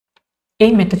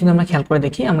এই ম্যাথটা যদি আমরা খেয়াল করে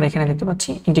দেখি, আমরা এখানে দেখতে পাচ্ছি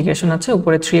ইন্টিগ্রেশন আছে,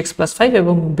 উপরে 3x + 5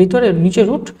 এবং ভিতরে নিচে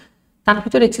রুট, তার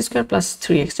ভিতরে x² +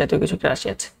 3x জাতীয় কিছু একটা রাশি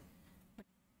আছে।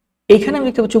 এইখানে আমি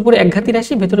দেখতে পাচ্ছি উপরে এক ঘাতি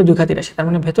রাশি, ভেতরে দুই ঘাতি রাশি, তার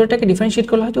মানে ভেতরটাকে ডিফারেন্সিয়েট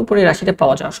করলে হয়তো উপরে রাশিটা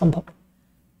পাওয়া যাওয়া সম্ভব।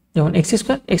 যেমন x²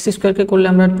 কে করলে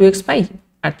আমরা 2x পাই,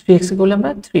 আর 3x কে করলে আমরা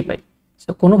 3 পাই। সো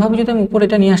কোনোভাবে যদি আমি উপরে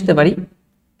এটা নিয়ে আসতে পারি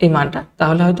এই মানটা,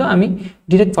 তাহলে হয়তো আমি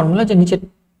ডিরেক্ট ফর্মুলা যে নিচে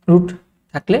রুট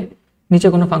থাকলে, নিচে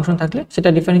কোনো ফাংশন থাকলে সেটা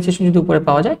ডিফারেন্সিয়েশন যদি উপরে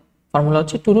পাওয়া যায়, ফর্মুলা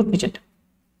হচ্ছে 2 রুট নিচেরটা,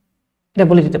 এটা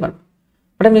বলে দিতে পারবো।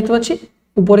 বাট আমি দেখতে পাচ্ছি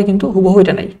উপরে কিন্তু হুবহু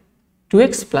এটা নাই,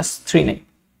 2x + 3 নেই।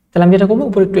 তাহলে আমি যেটা করবো,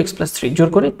 উপরে 2x + 3 জোর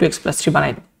করে 2x + 3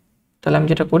 বানাই দেবো। তাহলে আমি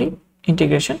যেটা করি,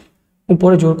 ইন্টিগ্রেশন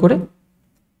উপরে জোর করে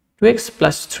 2x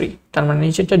 + 3, তার মানে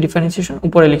নিচেরটা ডিফারেন্সিয়েশন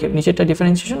উপরে লিখে, নিচেরটা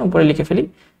ডিফারেন্সিয়েশন উপরে লিখে ফেলি,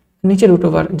 নিচে রুট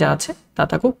ওভার যা আছে তা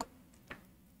থাকুক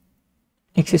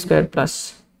x² +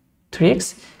 3x।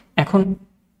 এখন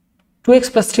 2x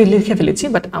 + 3 লিখে ফেলেছি,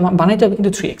 বাট আমার বানাইতে হবে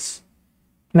কিন্তু 3x।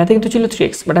 ম্যাথে কিন্তু ছিল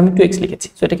 3x, বাট আমি 2x লিখেছি।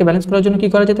 সো এটাকে ব্যালেন্স করার জন্য কি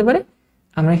করা যেতে পারে,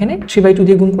 আমরা এখানে 3/2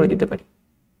 দিয়ে গুণ করে দিতে পারি।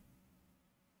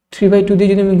 3/2 দিয়ে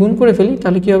যদি আমি গুণ করে ফেলি,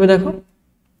 তাহলে কি হবে দেখো,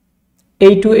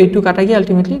 এই 2 কাটা গিয়ে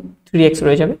আলটিমেটলি 3x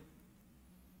রয়ে যাবে।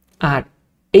 আর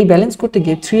এই ব্যালেন্স করতে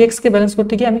গিয়ে 3x কে ব্যালেন্স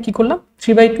করতে গিয়ে আমি কি করলাম,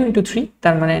 3/2 × 3,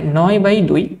 তার মানে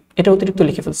 9/2, এটা অতিরিক্ত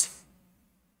লিখে ফেলছি।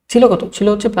 ছিল কত, ছিল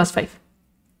হচ্ছে +5।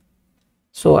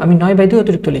 সো আমি 9/2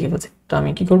 অতিরিক্ত লিখে ফেলছি। তো আমি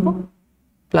কি করব,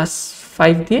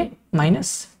 +5 দিয়ে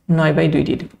 -9/2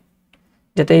 দিয়ে দেব,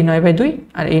 যাতে এই 9/2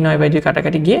 আর এই 9/2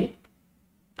 কাটাকাটি গিয়ে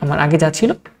আমার আগে যা ছিল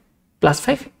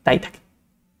 +5 তাই থাকে।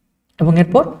 এবং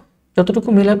এরপর যতটুকু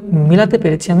মিলাতে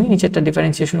পেরেছি আমি, নিচেরটা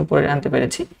ডিফারেন্সিয়েশন উপরে আনতে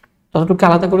পেরেছি, ততটুকু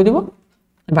আলাদা করে দেব,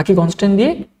 বাকি কনস্ট্যান্ট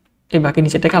দিয়ে এই বাকি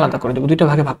নিচেরটাকে আলাদা করে দেবো, দুইটা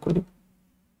ভাগে ভাগ করে দেবো।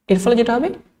 এর ফলে যেটা হবে,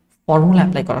 ফর্মুলা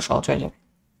অ্যাপ্লাই করা সহজ হয়ে যাবে।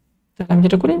 তাহলে আমি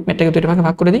যেটা করি, ম্যাথটাকে দুইটা ভাগে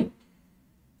ভাগ করে দিই।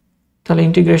 তাহলে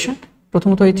ইন্টিগ্রেশন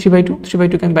প্রথমত এই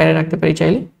 3/2 কে আমি বাইরে রাখতে পারি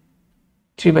চাইলে,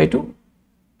 3/2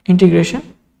 ইন্টিগ্রেশন,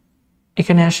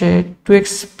 এখানে আসে 2x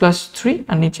 + 3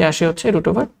 আর নিচে আসে হচ্ছে রুট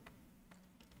ওভার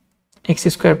x²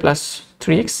 +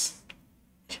 3x।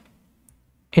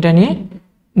 এটা নিয়ে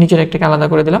নিচের একটাকে আলাদা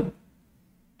করে দিলাম,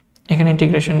 এখানে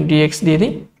ইন্টিগ্রেশন dx দিয়ে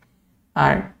দিই।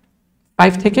 আর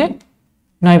 5 থেকে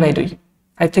 9/2,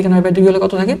 5 থেকে 9/2 হলে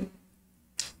কত থাকে,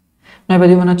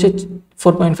 9/2 মানে হচ্ছে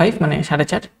 4.5, মানে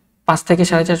 4.5। 5 থেকে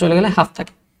 4.5 চলে গেলে হাফ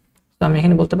থাকে। তো আমি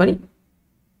এখানে বলতে পারি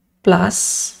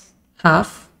 +½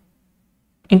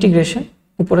 ইন্টিগ্রেশন,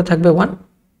 উপরে থাকবে 1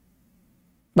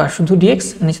 বা শুধু dx,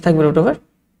 নিচে থাকবে রুট ওভার।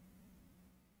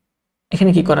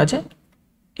 এখানে কি করা যায়,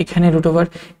 এখানে রুট ওভার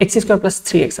x² +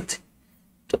 3x আছে।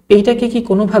 তো এইটাকে কি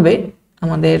কোনোভাবে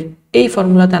আমাদের এই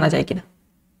ফর্মুলাতে আনা যায় কিনা,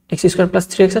 x² +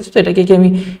 3x আছে, তো এটাকে কি আমি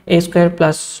a²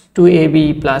 + 2ab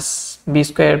 + b²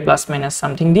 ±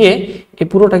 সামথিং দিয়ে এই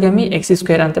পুরোটাকে আমি x²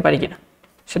 আনতে পারি কিনা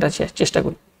সেটা চেষ্টা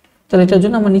করি। তাহলে এটার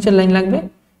জন্য আমার নিচের লাইন লাগবে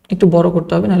একটু বড়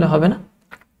করতে হবে, নাহলে হবে না।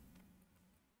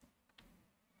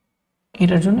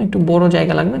 এটার জন্য একটু বড়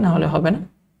জায়গা লাগবে, না হলে হবে না।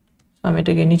 আমি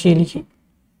এটাকে নিচেই লিখি।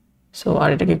 সো আর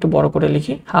এটাকে একটু বড় করে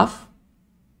লিখি, হাফ,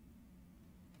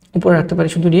 উপরে রাখতে পারি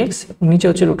শুধু dx, নিচে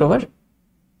হচ্ছে রুট ওভার।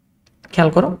 খেয়াল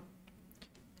করো,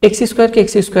 x² কে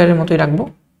x² এর মতোই রাখবো,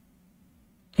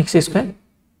 x²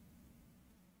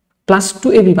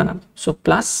 +2ab বানাবো। সো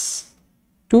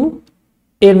 +2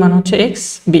 এর মান হচ্ছে x,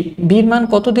 b এর মান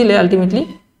কত দিলে আলটিমেটলি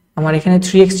আমার এখানে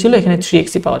 3x ছিল, এখানে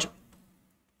 3xই পাওয়া যাবে।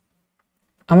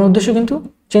 আমার উদ্দেশ্য কিন্তু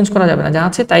চেঞ্জ করা যাবে না, যা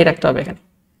আছে তাই রাখতে হবে এখানে।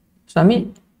 সো আমি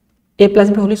a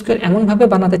 + b হোল স্কয়ার এমন ভাবে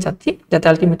বানাতে চাচ্ছি যাতে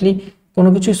আলটিমেটলি কোনো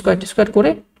কিছু স্কয়ার করে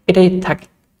এটাই থাকে।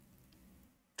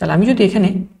 তাহলে আমি যদি এখানে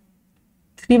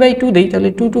 3/2 দেই, তাহলে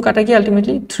 2 কাটা গিয়ে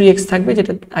আলটিমেটলি 3x থাকবে,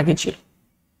 যেটা আগে ছিল।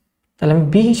 তাহলে আমি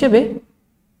b হিসেবে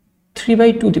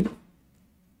 3/2 দিব।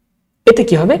 এতে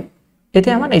কি হবে, এতে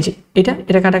আমার এই যে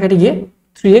এটা কাটাকাটি গিয়ে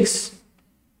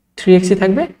 3xই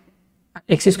থাকবে,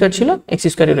 x² ছিল, x²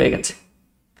 রয়ে গেছে।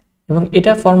 এবং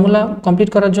এটা ফর্মুলা কমপ্লিট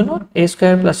করার জন্য a²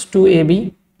 + 2ab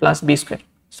 + b²।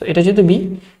 সো এটা যেহেতু b,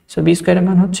 সো b² এর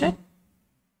মান হচ্ছে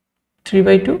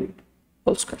 3/2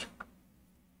 হোল স্কয়ার।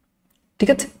 ঠিক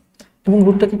আছে, এবং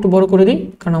রুটটাকে একটু বড় করে দিই,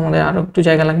 কারণ আমাদের আরো একটু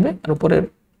জায়গা লাগবে। আর উপরের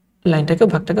লাইনটাকেও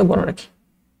ভাগটাকে বড় রাখি,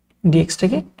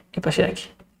 dx-টাকে এপাশে রাখি।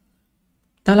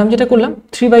 তাহলে আমি যেটা করলাম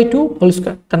 3/2 হোল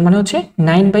স্কয়ার, তার মানে হচ্ছে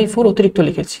 9/4 অতিরিক্ত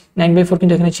লিখেছি। 9/4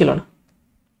 কিন্তু এখানে ছিল না,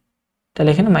 তাহলে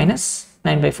এখানে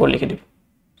 -9/4 লিখে দিব,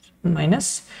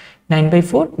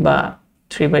 -9/4 বা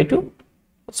 3/2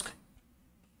 হোল স্কয়ার।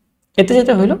 এতে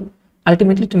যেটা হলো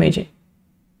আলটিমেটলি তুমি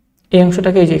এই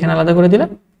অংশটাকে এই যে এখানে আলাদা করে দিলাম,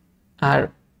 আর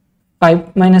 5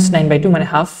 - 9/2 মানে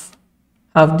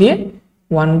হাফ দিয়ে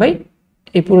 1/,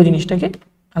 এই পুরো জিনিসটাকে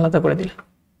আলাদা করে দিলাম।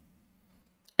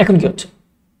 এখন কি হচ্ছে,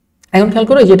 এখন খেয়াল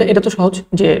করো, এটা তো সহজ,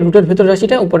 যে রুটের ভেতর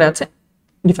রাশিটা উপরে আছে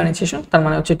ডিফারেন্সিয়েশন, তার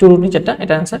মানে হচ্ছে 2 রুট নিচেরটা,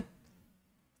 এটা অ্যান্সার।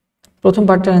 প্রথম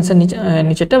পার্টটার অ্যান্সার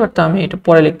নিচেরটা, বাট আমি এটা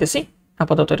পরে লিখতেছি,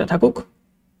 আপাতত এটা থাকুক।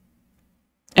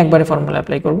 একবারে ফর্মুলা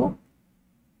অ্যাপ্লাই করব,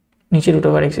 নিচে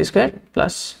 √x²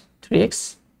 plus 3x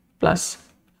plus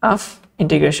half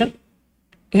integration,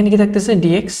 এখানে কি থাকতেছে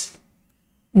dx,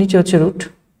 নিচে হচ্ছে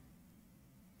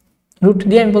রুট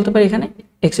দিয়ে আমি বলতে পারি এখানে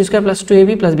x² plus 2ab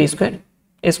plus b square,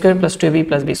 a² plus 2ab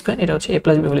plus b square, এটা হচ্ছে a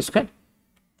plus b whole square,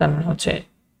 তার মানে হচ্ছে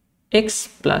x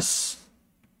plus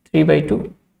 3/2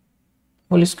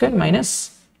 whole square minus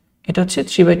এটা হচ্ছে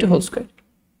 3/2 whole square,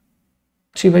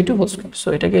 3/2 whole square. So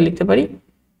এটাকে লিখতে পারি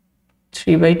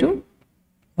 3/2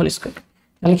 হোল স্কোয়ার।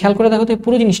 তাহলে খেয়াল করে দেখো তো এই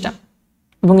পুরো জিনিসটা,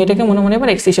 এবং এটাকে মনে মনে এবার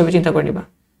x হিসাবে চিন্তা করে নিবা।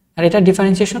 আর এটা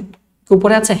ডিফারেন্সিয়েশন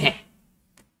উপরে আছে, হ্যাঁ,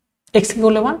 x কে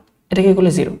করলে 1, এটাকে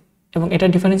করলে 0, এবং এটা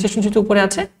ডিফারেন্সিয়েশন যেহেতু উপরে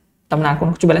আছে, তার মানে আর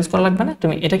কোনো কিছু ব্যালেন্স করা লাগবে না,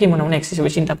 তুমি এটাকে মনে মনে x হিসেবে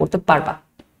চিন্তা করতে পারবা।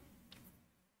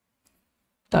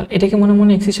 তাহলে এটাকে মনে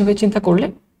মনে x হিসেবে চিন্তা করলে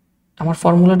আমার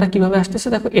ফর্মুলাটা কিভাবে আসতেছে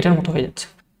দেখো, এটার মতো হয়ে যাচ্ছে।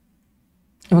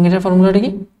 এবং এটার ফর্মুলাটা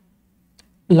কি,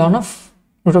 ln অফ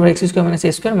 √x² -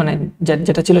 a² মানে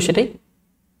যেটা ছিল সেটাই,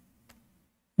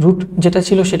 রুট যেটা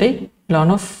ছিল সেটাই, ln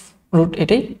অফ রুট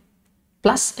এটাই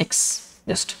প্লাস x,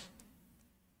 জাস্ট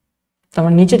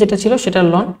তারপর নিচে যেটা ছিল সেটার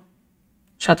ln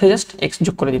সাথে জাস্ট x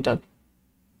যোগ করে দিতে হবে।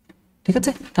 ঠিক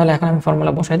আছে, তাহলে এখন আমি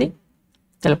ফর্মুলা বসাই দিই।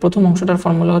 তাহলে প্রথম অংশটার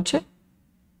ফর্মুলা হচ্ছে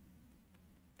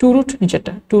 2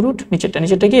 নিচেরটা, 2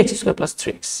 নিচেরটা কি x² প্লাস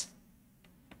 3x,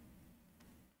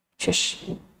 শেষ।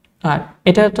 আর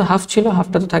এটা তো হাফ ছিল,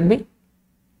 হাফটা তো থাকবেই,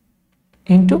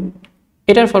 ইন্টু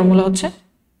এটার ফর্মুলা হচ্ছে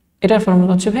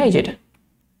ভাই যেটা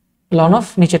ln অফ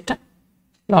নিচেরটা,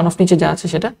 ln অফ নিচে যা আছে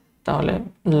সেটা, তাহলে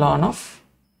ln অফ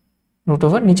 √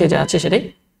 নিচে যা আছে সেটাই।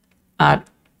 আর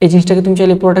এই জিনিসটাকে তুমি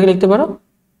চাইলে পুরোটাকে লিখতে পারো,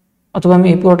 অথবা আমি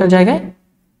এই পুরোটার জায়গায়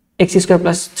x²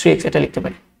 প্লাস 3x এটা লিখতে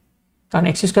পারি, কারণ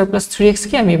x² প্লাস 3x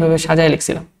কে আমি এভাবে সাজায়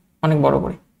লিখছিলাম অনেক বড়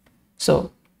করে। সো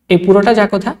এই পুরোটা যা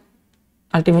কথা,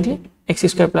 আলটিমেটলি x²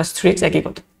 প্লাস 3x একই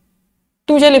কথা।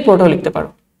 তুমি চাইলে পুরোটাও লিখতে পারো,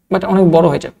 বাট অনেক বড়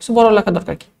হয়ে যাবে, সো বড় লেখার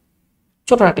দরকার কি,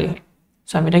 ছোট রাখলেই হয়।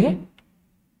 সো আমি এটাকে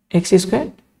x²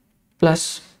 প্লাস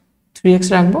 3x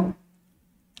রাখবো,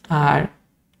 আর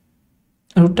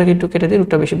রুটটাকে একটু কেটে দিই,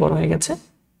 রুটটা বেশি বড় হয়ে গেছে।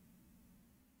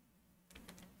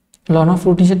 ln অফ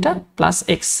রুট নিচেরটা প্লাস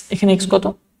x, এখানে x কত,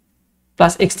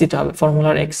 প্লাস x দিতে হবে,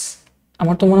 ফর্মুলার x,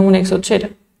 আমার তো মনে মনে x হচ্ছে এটা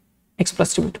x প্লাস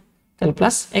 3/2, তাহলে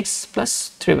plus x plus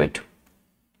 3/2,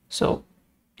 so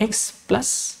x plus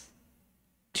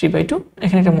 3/2,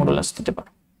 এখানে একটা মডুলাস দিতে পারো,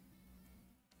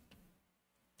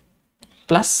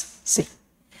 প্লাস c।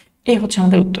 এই হচ্ছে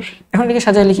আমাদের উত্তর। এখন এটাকে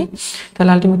সাজায় লিখি,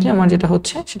 তাহলে আলটিমেটলি আমার যেটা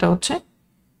হচ্ছে সেটা হচ্ছে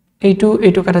এই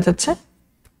টু কাটা যাচ্ছে,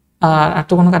 আর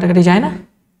তো কোনো কাটাকাটি যায় না,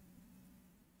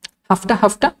 হাফটা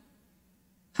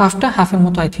হাফের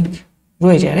মতো আই থিঙ্ক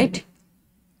রয়ে যায়, রাইট?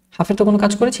 হাফের তো কোনো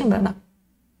কাজ করেছি আমরা না,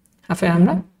 হাফের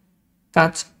আমরা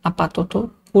কাজ আপাতত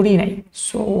করি নাই,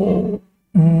 সো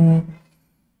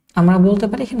আমরা বলতে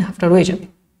পারি এখানে হাফটা রয়ে যাবে,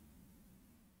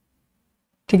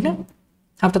 ঠিক না?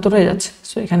 হাফটা তো রয়ে যাচ্ছে,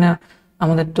 সো এখানে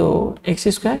আমাদের তো x²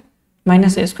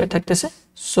 মাইনাস a² থাকতেছে,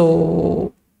 so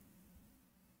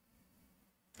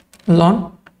ln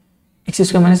x²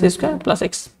 minus a² plus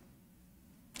x,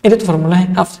 এটা তো ফর্মুলা,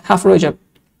 হাফ রয়ে যাবে।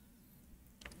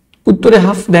 উত্তরে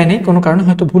হাফ দেয় নেই কোনো কারণে,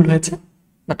 হয়তো ভুল হয়েছে,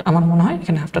 বাট আমার মনে হয়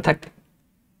এখানে হাফটা থাকবে,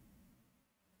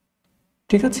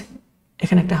 ঠিক আছে?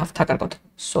 এখানে একটা হাফ থাকার কথা।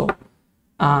 সো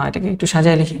এটাকে একটু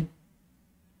সাজায় লিখি,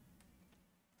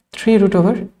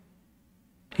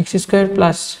 3√x²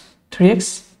 plus 3x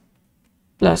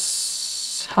plus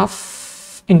half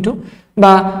into,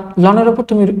 বা লনের ওপর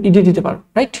তুমি ইডি দিতে পারো,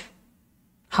 রাইট?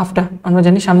 হাফটা আমরা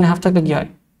জানি সামনে হাফ থাকলে কি হয়,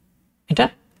 এটা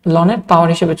লনের পাওয়ার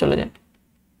হিসেবে চলে যায়,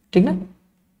 ঠিক না?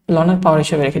 লনের পাওয়ার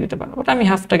হিসেবে রেখে দিতে পারো, ওটা আমি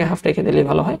হাফটাকে হাফ রেখে দিলেই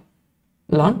ভালো হয়।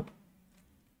 ln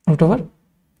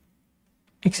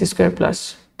 √x² plus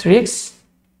 3x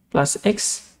plus x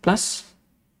plus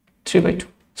 3/2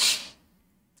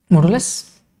 modulus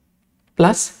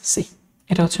plus c,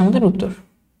 এটা হচ্ছে আমাদের উত্তর।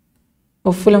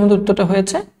 হোপফুলি আমাদের উত্তরটা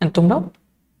হয়েছে, তোমরাও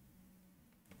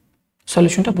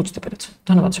সলিউশনটা বুঝতে পেরেছো।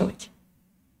 ধন্যবাদ সবাইকে।